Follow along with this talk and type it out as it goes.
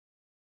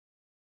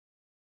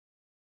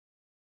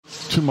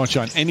too much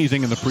on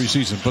anything in the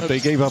preseason, but they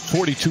gave up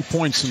 42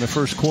 points in the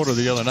first quarter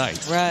the other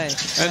night. Right.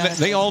 Exactly. And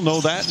they all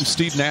know that, and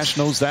Steve Nash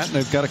knows that, and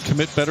they've got to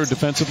commit better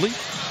defensively.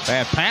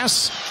 Bad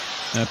pass,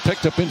 and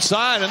picked up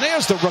inside, and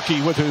there's the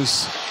rookie with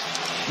his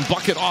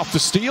bucket off the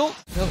steal.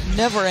 No,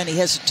 never any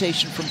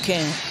hesitation from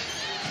Cam.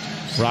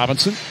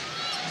 Robinson.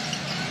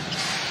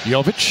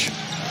 Jovic.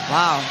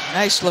 Wow,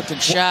 nice looking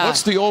shot.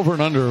 What's the over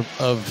and under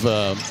of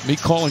me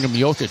calling him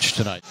Jokic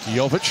tonight?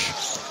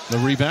 Jovic, the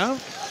rebound.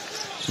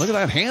 Look at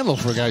that handle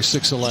for a guy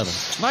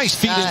 6'11". Nice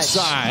feet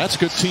inside. That's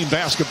good team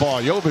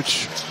basketball.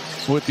 Jovic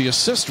with the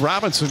assist.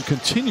 Robinson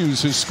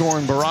continues his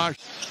scoring barrage.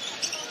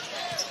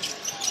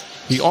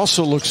 He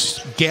also looks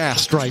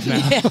gassed right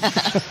now. Yeah.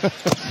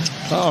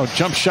 Oh,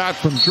 jump shot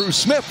from Drew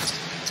Smith.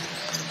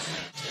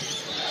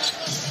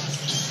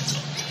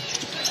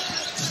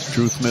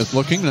 Drew Smith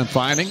looking and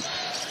finding.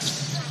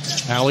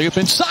 Alley-up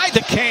inside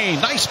the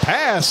Kane. Nice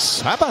pass.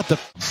 How about the...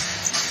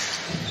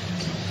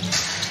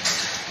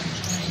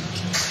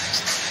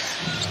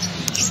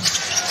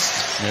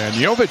 And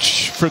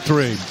Jovic for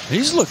three.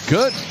 He's looked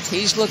good.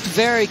 He's looked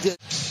very good.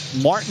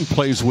 Martin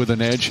plays with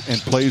an edge and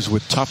plays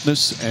with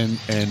toughness and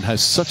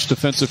has such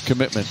defensive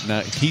commitment. Now,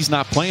 he's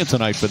not playing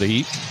tonight for the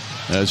Heat.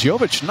 As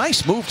Jovic,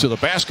 nice move to the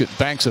basket,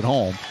 banks it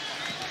home.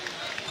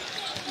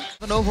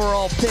 An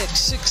overall pick,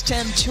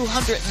 6'10",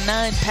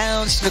 209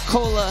 pounds,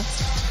 Nikola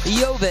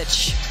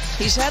Jovic.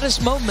 He's had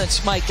his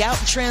moments, Mike, out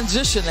in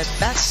transition at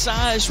that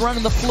size,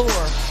 running the floor.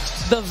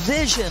 The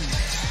vision.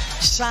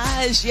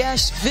 Size,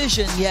 yes.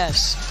 Vision,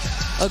 yes.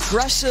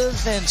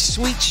 Aggressive and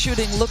sweet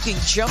shooting looking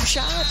jump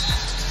shot.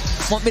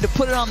 Want me to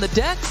put it on the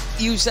deck?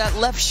 Use that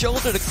left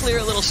shoulder to clear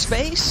a little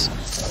space.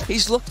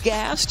 He's looked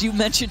gassed. You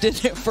mentioned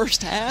it in the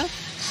first half.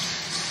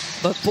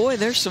 But boy,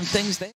 there's some things there.